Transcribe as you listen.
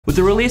With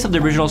the release of the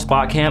original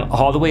SpotCam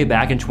all the way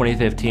back in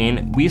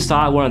 2015, we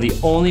saw one of the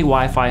only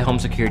Wi-Fi home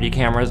security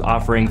cameras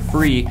offering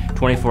free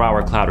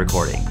 24-hour cloud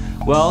recording.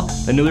 Well,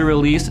 the newly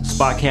released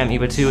SpotCam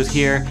Eva 2 is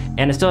here,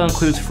 and it still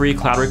includes free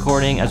cloud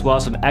recording as well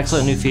as some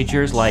excellent new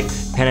features like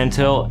pan and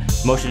tilt,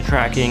 motion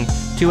tracking,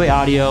 two-way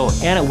audio,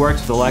 and it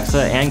works with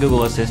Alexa and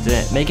Google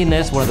Assistant, making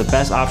this one of the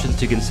best options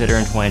to consider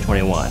in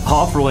 2021,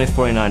 all for only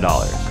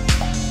 $49.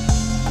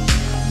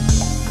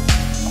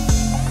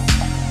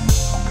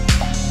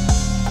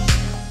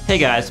 Hey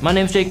guys, my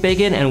name's Jake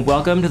Bacon and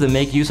welcome to the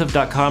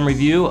MakeUseOf.com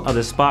review of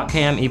the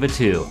SpotCam Eva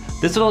 2.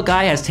 This little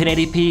guy has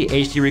 1080p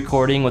HD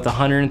recording with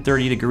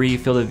 130-degree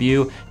field of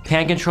view,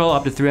 pan control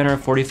up to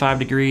 345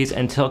 degrees,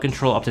 and tilt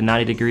control up to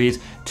 90 degrees,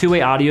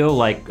 two-way audio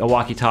like a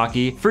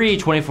walkie-talkie, free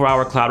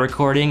 24-hour cloud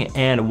recording,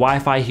 and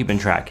Wi-Fi human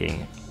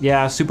tracking.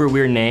 Yeah, super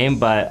weird name,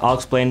 but I'll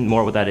explain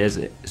more what that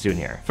is soon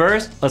here.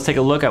 First, let's take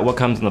a look at what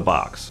comes in the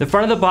box. The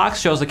front of the box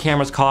shows the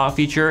camera's call-out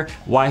feature,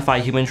 Wi-Fi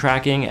human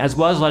tracking, as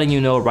well as letting you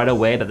know right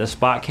away that the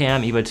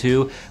SpotCam Eva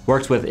 2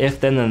 works with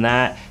If Then Then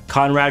That,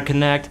 Conrad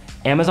Connect,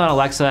 Amazon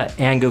Alexa,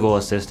 and Google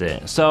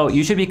Assistant. So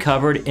you should be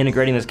covered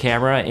integrating this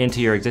camera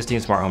into your existing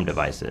smart home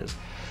devices.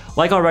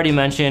 Like already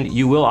mentioned,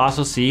 you will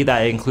also see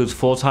that it includes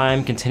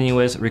full-time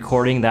continuous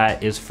recording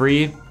that is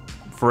free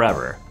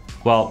forever.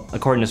 Well,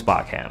 according to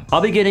SpotCam.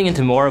 I'll be getting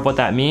into more of what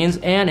that means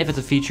and if it's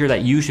a feature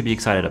that you should be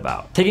excited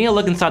about. Taking a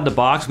look inside the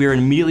box, we are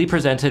immediately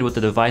presented with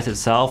the device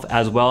itself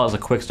as well as a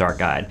quick start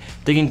guide.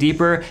 Digging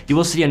deeper, you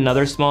will see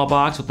another small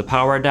box with the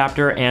power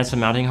adapter and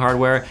some mounting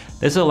hardware.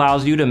 This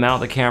allows you to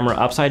mount the camera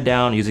upside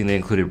down using the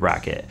included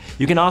bracket.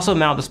 You can also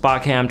mount the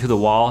SpotCam to the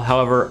wall,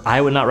 however, I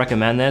would not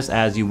recommend this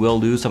as you will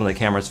lose some of the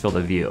camera's field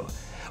of view.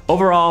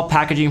 Overall,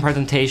 packaging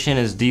presentation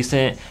is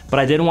decent, but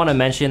I did want to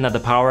mention that the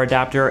power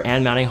adapter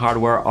and mounting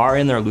hardware are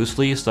in there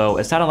loosely, so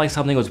it sounded like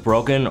something was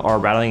broken or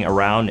rattling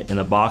around in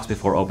the box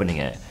before opening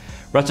it.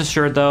 Rest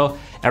assured though,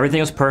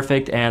 everything is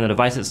perfect and the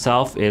device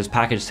itself is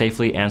packaged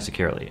safely and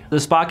securely. The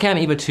SpotCam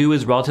Eva 2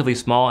 is relatively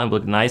small and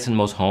would look nice in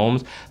most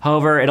homes.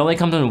 However, it only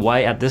comes in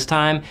white at this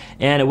time,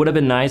 and it would have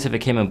been nice if it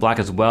came in black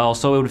as well,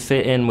 so it would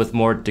fit in with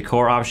more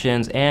decor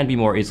options and be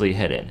more easily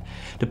hidden.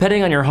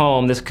 Depending on your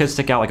home, this could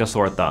stick out like a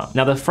sore thumb.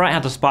 Now the front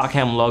has the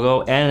SpotCam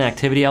logo and an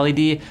activity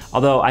LED,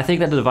 although I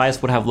think that the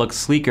device would have looked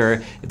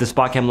sleeker if the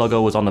SpotCam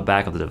logo was on the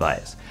back of the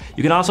device.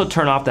 You can also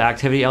turn off the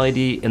activity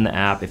LED in the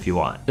app if you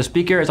want. The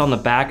speaker is on the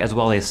back as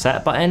well as a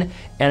set button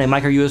and a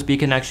micro USB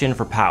connection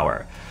for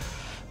power.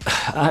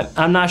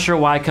 I'm not sure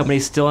why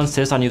companies still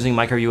insist on using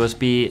micro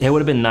USB. It would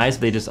have been nice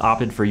if they just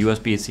opted for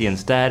USB-C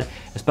instead,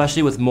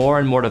 especially with more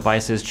and more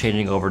devices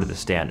changing over to the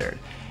standard.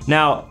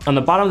 Now, on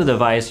the bottom of the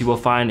device, you will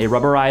find a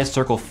rubberized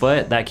circle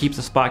foot that keeps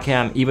the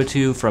SpotCam Eva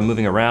 2 from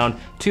moving around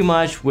too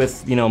much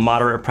with,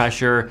 moderate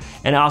pressure,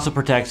 and it also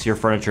protects your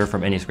furniture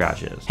from any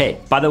scratches.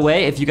 Hey, by the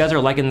way, if you guys are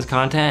liking this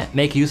content,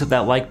 make use of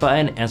that like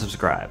button and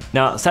subscribe.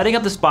 Now, setting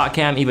up the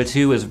SpotCam Eva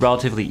 2 is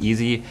relatively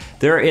easy.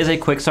 There is a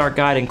quick start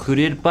guide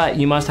included, but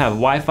you must have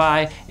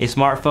Wi-Fi, a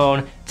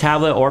smartphone,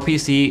 tablet or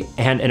PC,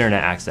 and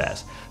internet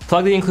access.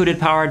 Plug the included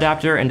power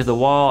adapter into the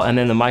wall and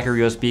then the micro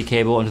USB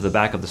cable into the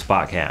back of the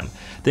SpotCam.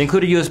 The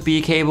included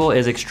USB cable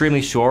is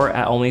extremely short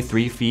at only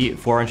 3 feet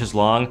 4 inches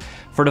long.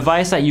 For a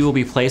device that you will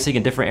be placing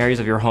in different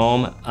areas of your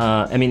home,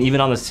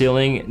 even on the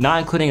ceiling, not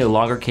including a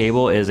longer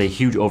cable is a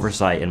huge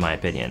oversight in my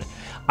opinion.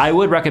 I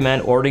would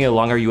recommend ordering a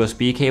longer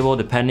USB cable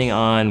depending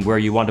on where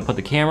you want to put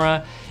the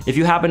camera. If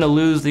you happen to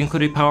lose the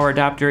included power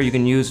adapter, you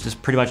can use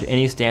just pretty much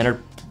any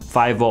standard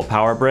 5-volt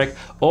power brick,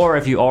 or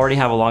if you already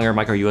have a longer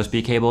micro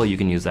USB cable, you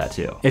can use that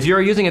too. If you're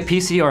using a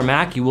PC or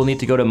Mac, you will need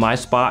to go to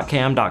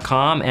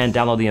myspotcam.com and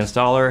download the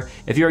installer.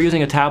 If you're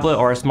using a tablet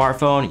or a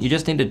smartphone, you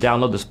just need to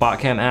download the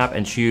SpotCam app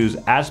and choose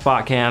Add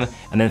SpotCam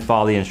and then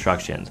follow the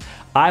instructions.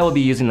 I will be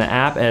using the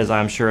app as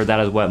I'm sure that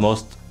is what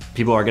most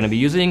people are going to be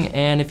using,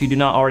 and if you do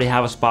not already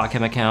have a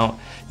SpotCam account,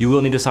 you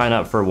will need to sign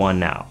up for one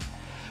now.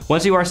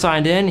 Once you are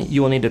signed in,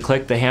 you will need to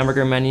click the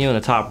hamburger menu in the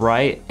top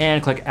right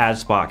and click Add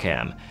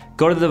SpotCam.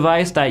 Go to the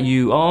device that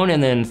you own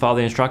and then follow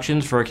the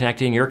instructions for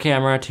connecting your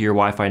camera to your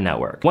Wi-Fi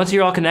network. Once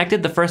you're all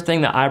connected, the first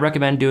thing that I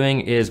recommend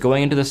doing is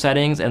going into the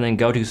settings and then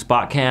go to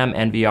SpotCam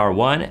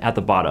NVR1 at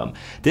the bottom.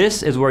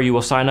 This is where you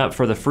will sign up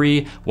for the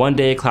free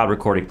 1-day cloud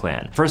recording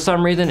plan. For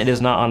some reason, it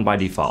is not on by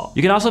default.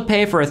 You can also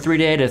pay for a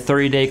 3-day to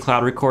 30-day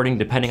cloud recording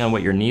depending on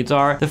what your needs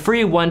are. The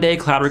free 1-day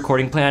cloud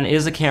recording plan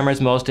is the camera's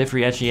most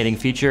differentiating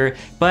feature,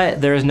 but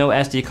there is no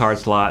SD card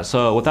slot,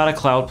 so without a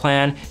cloud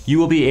plan, you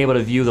will be able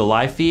to view the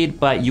live feed,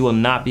 but you will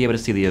not be able to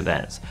see the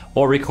events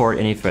or record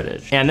any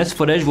footage. And this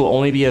footage will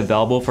only be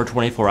available for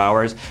 24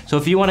 hours, so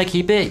if you want to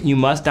keep it, you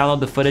must download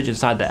the footage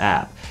inside the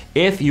app.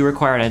 If you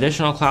require an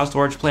additional cloud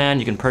storage plan,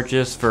 you can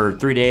purchase for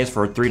 3 days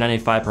for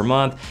 $3.95 per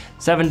month,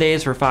 7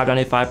 days for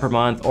 $5.95 per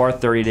month, or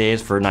 30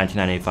 days for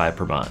 $19.95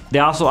 per month. They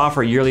also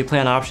offer yearly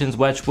plan options,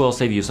 which will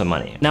save you some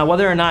money. Now,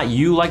 whether or not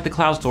you like the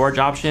cloud storage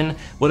option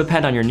will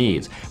depend on your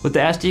needs. With the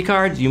SD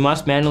cards, you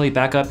must manually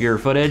back up your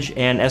footage,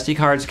 and SD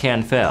cards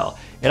can fail.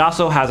 It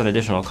also has an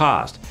additional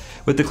cost.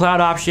 With the cloud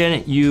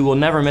option, you will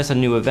never miss a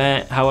new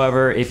event.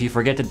 However, if you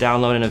forget to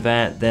download an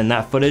event, then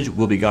that footage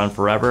will be gone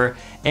forever.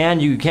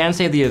 And you can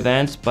save the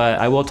events, but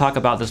I will talk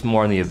about this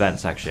more in the event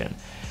section.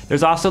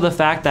 There's also the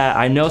fact that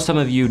I know some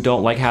of you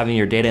don't like having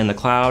your data in the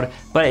cloud,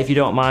 but if you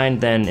don't mind,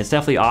 then it's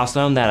definitely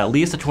awesome that at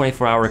least the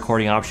 24-hour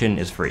recording option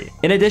is free.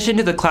 In addition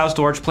to the cloud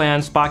storage plan,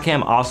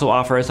 SpotCam also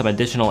offers some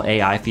additional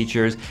AI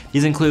features.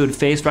 These include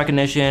face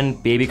recognition,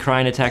 baby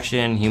crying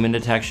detection, human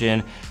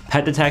detection,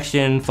 pet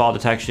detection, fall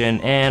detection,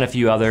 and a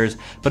few others,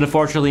 but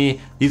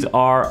unfortunately, these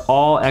are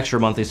all extra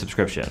monthly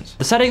subscriptions.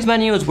 The settings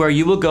menu is where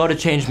you will go to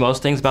change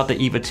most things about the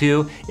Eva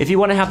 2. If you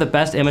want to have the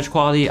best image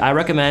quality, I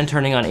recommend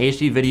turning on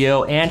HD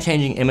video and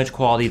changing image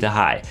quality to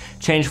high.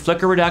 Change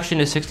flicker reduction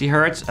to 60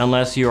 Hz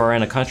unless you are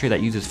in a country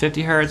that uses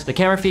 50 Hz. The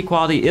camera feed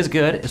quality is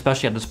good,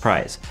 especially at this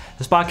price.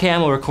 The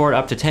SpotCam will record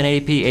up to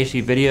 1080p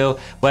HD video,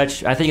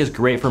 which I think is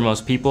great for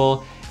most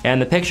people. And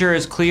the picture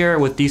is clear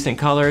with decent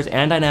colors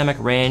and dynamic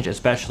range,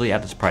 especially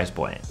at this price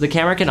point. The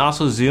camera can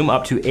also zoom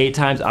up to 8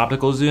 times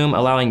optical zoom,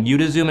 allowing you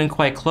to zoom in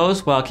quite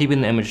close while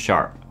keeping the image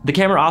sharp. The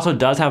camera also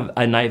does have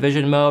a night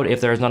vision mode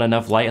if there is not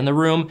enough light in the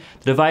room.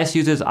 The device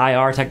uses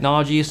IR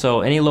technology, so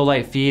any low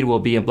light feed will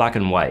be in black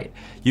and white.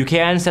 You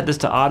can set this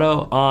to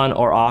auto, on,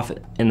 or off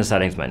in the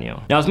settings menu.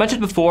 Now, as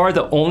mentioned before,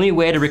 the only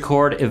way to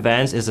record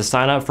events is to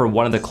sign up for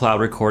one of the cloud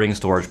recording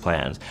storage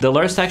plans. The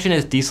alert section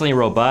is decently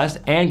robust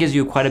and gives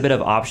you quite a bit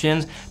of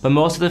options, but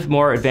most of the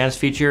more advanced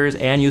features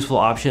and useful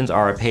options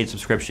are a paid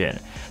subscription.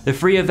 The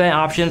free event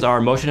options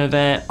are motion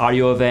event,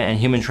 audio event, and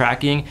human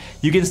tracking.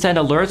 You can send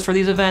alerts for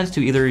these events to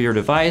either your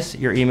device,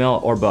 your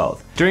email, or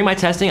both. During my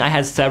testing, I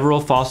had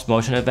several false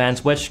motion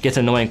events, which gets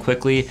annoying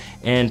quickly,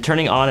 and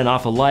turning on and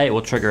off a light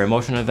will trigger a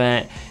motion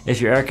event.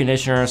 If your air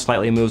conditioner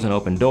slightly moves an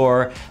open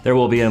door, there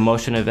will be a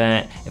motion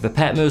event. If a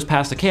pet moves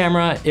past the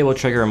camera, it will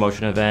trigger a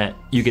motion event.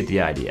 You get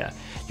the idea.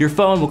 Your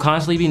phone will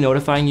constantly be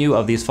notifying you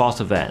of these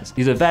false events.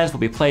 These events will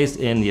be placed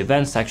in the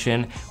events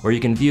section where you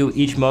can view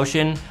each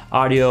motion,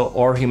 audio,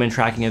 or human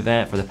tracking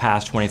event for the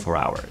past 24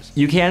 hours.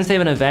 You can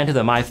save an event to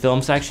the My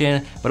Film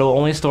section, but it will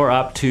only store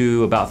up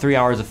to about 3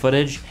 hours of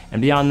footage,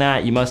 and beyond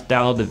that, you must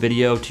download the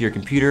video to your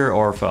computer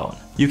or phone.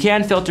 You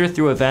can filter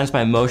through events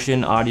by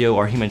motion, audio,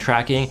 or human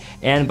tracking,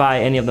 and by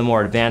any of the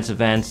more advanced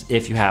events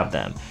if you have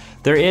them.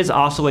 There is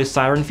also a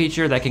siren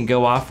feature that can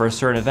go off for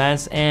certain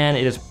events, and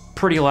it is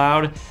pretty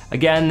loud.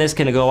 Again, this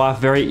can go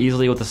off very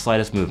easily with the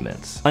slightest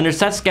movements. Under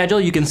set schedule,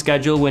 you can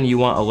schedule when you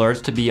want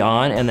alerts to be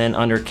on, and then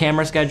under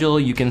camera schedule,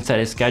 you can set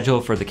a schedule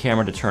for the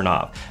camera to turn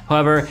off.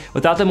 However,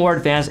 without the more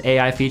advanced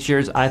AI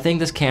features, I think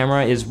this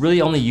camera is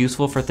really only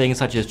useful for things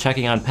such as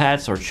checking on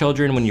pets or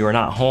children when you are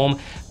not home,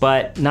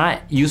 but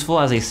not useful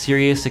as a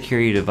serious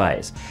security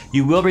device.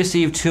 You will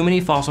receive too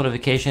many false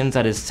notifications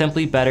that it's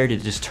simply better to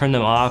just turn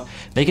them off,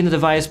 making the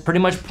device pretty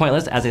much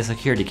pointless as a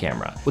security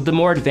camera. With the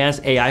more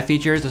advanced AI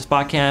features, the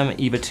SpotCam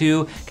Eva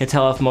 2 can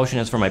tell if motion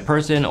is from a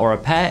person or a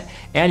pet,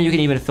 and you can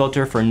even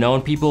filter for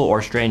known people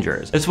or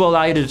strangers. This will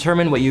allow you to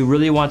determine what you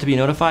really want to be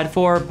notified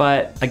for,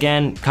 but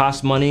again,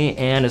 costs money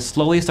and is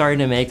slowly starting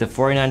to make the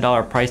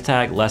 $49 price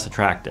tag less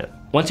attractive.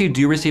 Once you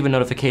do receive a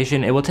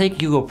notification, it will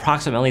take you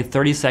approximately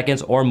 30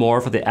 seconds or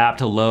more for the app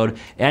to load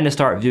and to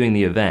start viewing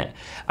the event.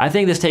 I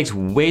think this takes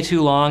way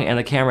too long, and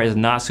the camera is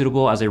not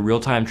suitable as a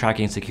real-time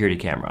tracking security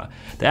camera.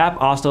 The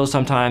app also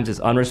sometimes is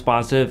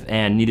unresponsive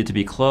and needed to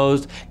be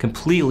closed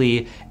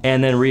completely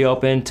and then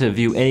reopened to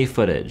view any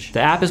footage.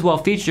 The app is well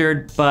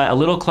featured, but a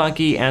little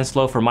clunky and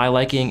slow for my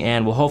liking,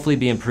 and will hopefully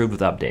be improved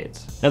with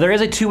updates. Now, there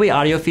is a two-way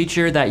audio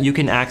feature that you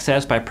can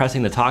access by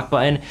pressing the talk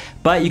button,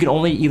 but you can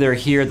only either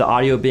hear the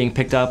audio being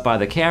picked up by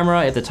the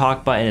camera if the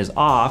talk button is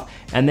off,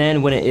 and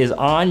then when it is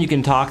on, you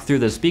can talk through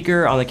the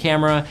speaker on the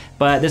camera.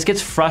 But this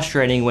gets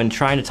frustrating when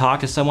trying to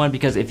talk to someone,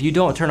 because if you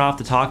don't turn off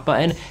the talk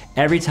button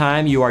every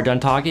time you are done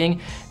talking,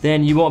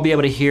 then you won't be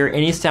able to hear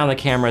any sound the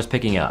camera is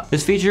picking up.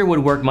 This feature would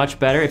work much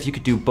better if you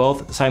could do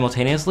both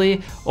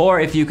simultaneously,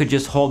 or if you could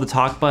just hold the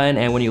talk button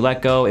and when you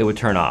let go, it would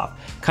turn off.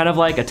 Kind of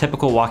like a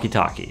typical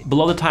walkie-talkie.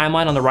 Below the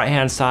timeline on the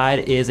right-hand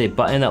side is a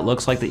button that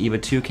looks like the Eva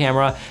 2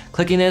 camera.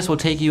 Clicking this will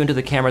take you into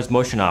the camera's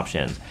motion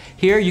options.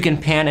 Here you can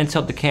pan and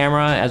tilt the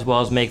camera, as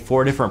well as make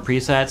 4 different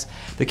presets.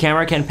 The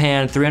camera can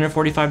pan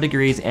 345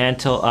 degrees and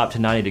tilt up to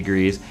 90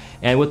 degrees.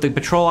 And with the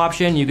patrol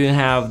option, you can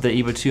have the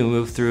Eva 2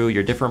 move through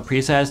your different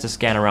presets to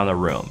scan around the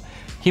room.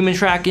 Human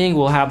tracking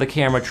will have the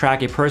camera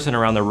track a person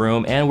around the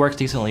room and works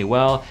decently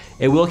well.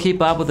 It will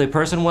keep up with a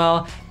person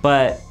well,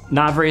 but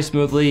not very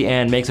smoothly,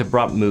 and makes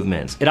abrupt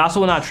movements. It also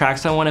will not track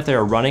someone if they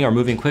are running or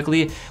moving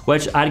quickly,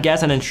 which I'd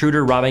guess an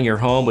intruder robbing your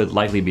home would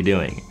likely be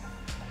doing.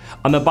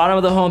 On the bottom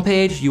of the home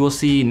page, you will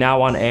see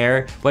Now on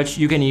Air, which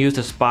you can use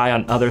to spy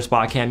on other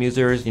SpotCam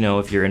users, you know,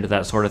 if you're into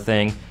that sort of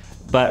thing.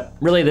 But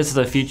really, this is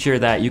a feature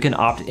that you can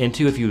opt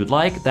into if you would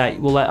like, that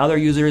will let other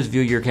users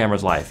view your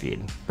camera's live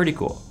feed. Pretty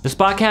cool. The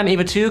SpotCam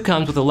Eva 2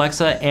 comes with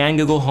Alexa and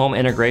Google Home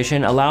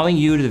integration, allowing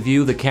you to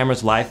view the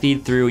camera's live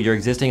feed through your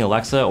existing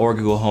Alexa or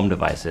Google Home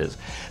devices.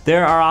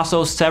 There are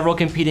also several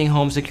competing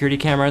home security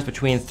cameras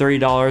between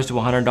 $30 to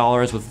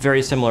 $100 with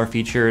very similar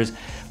features.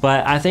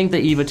 But I think the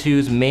Eva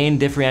 2's main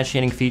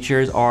differentiating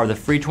features are the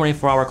free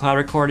 24-hour cloud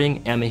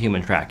recording and the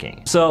human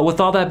tracking. So with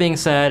all that being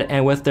said,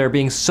 and with there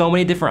being so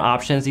many different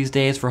options these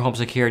days for home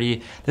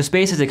security, the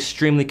space is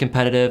extremely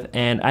competitive,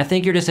 and I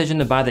think your decision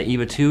to buy the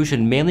Eva 2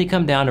 should mainly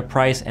come down to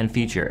price and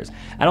features.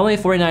 At only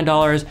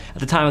 $49 at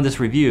the time of this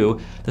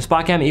review, the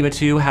SpotCam Eva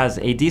 2 has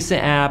a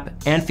decent app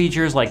and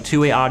features like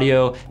two-way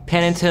audio,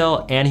 pan and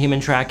tilt, and human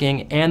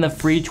tracking, and the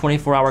free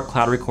 24-hour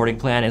cloud recording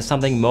plan is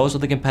something most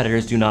of the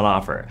competitors do not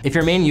offer. If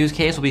your main use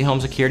case will be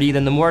home security,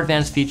 then the more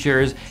advanced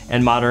features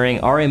and monitoring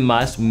are a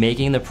must,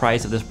 making the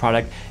price of this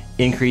product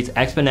increase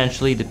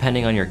exponentially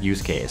depending on your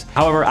use case.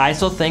 However, I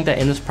still think that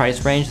in this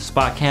price range, the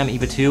SpotCam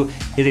Eva 2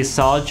 is a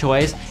solid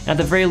choice, and at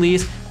the very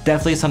least,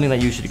 definitely something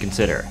that you should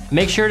consider.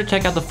 Make sure to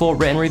check out the full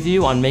written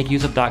review on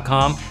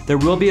makeuseof.com. There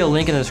will be a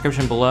link in the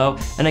description below.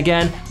 And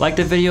again, like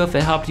the video if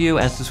it helped you,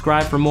 and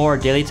subscribe for more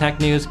daily tech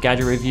news,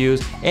 gadget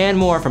reviews, and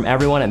more from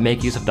everyone at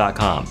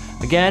makeuseof.com.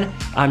 Again,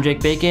 I'm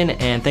Jake Bacon,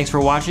 and thanks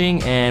for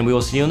watching, and we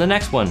will see you in the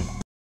next one.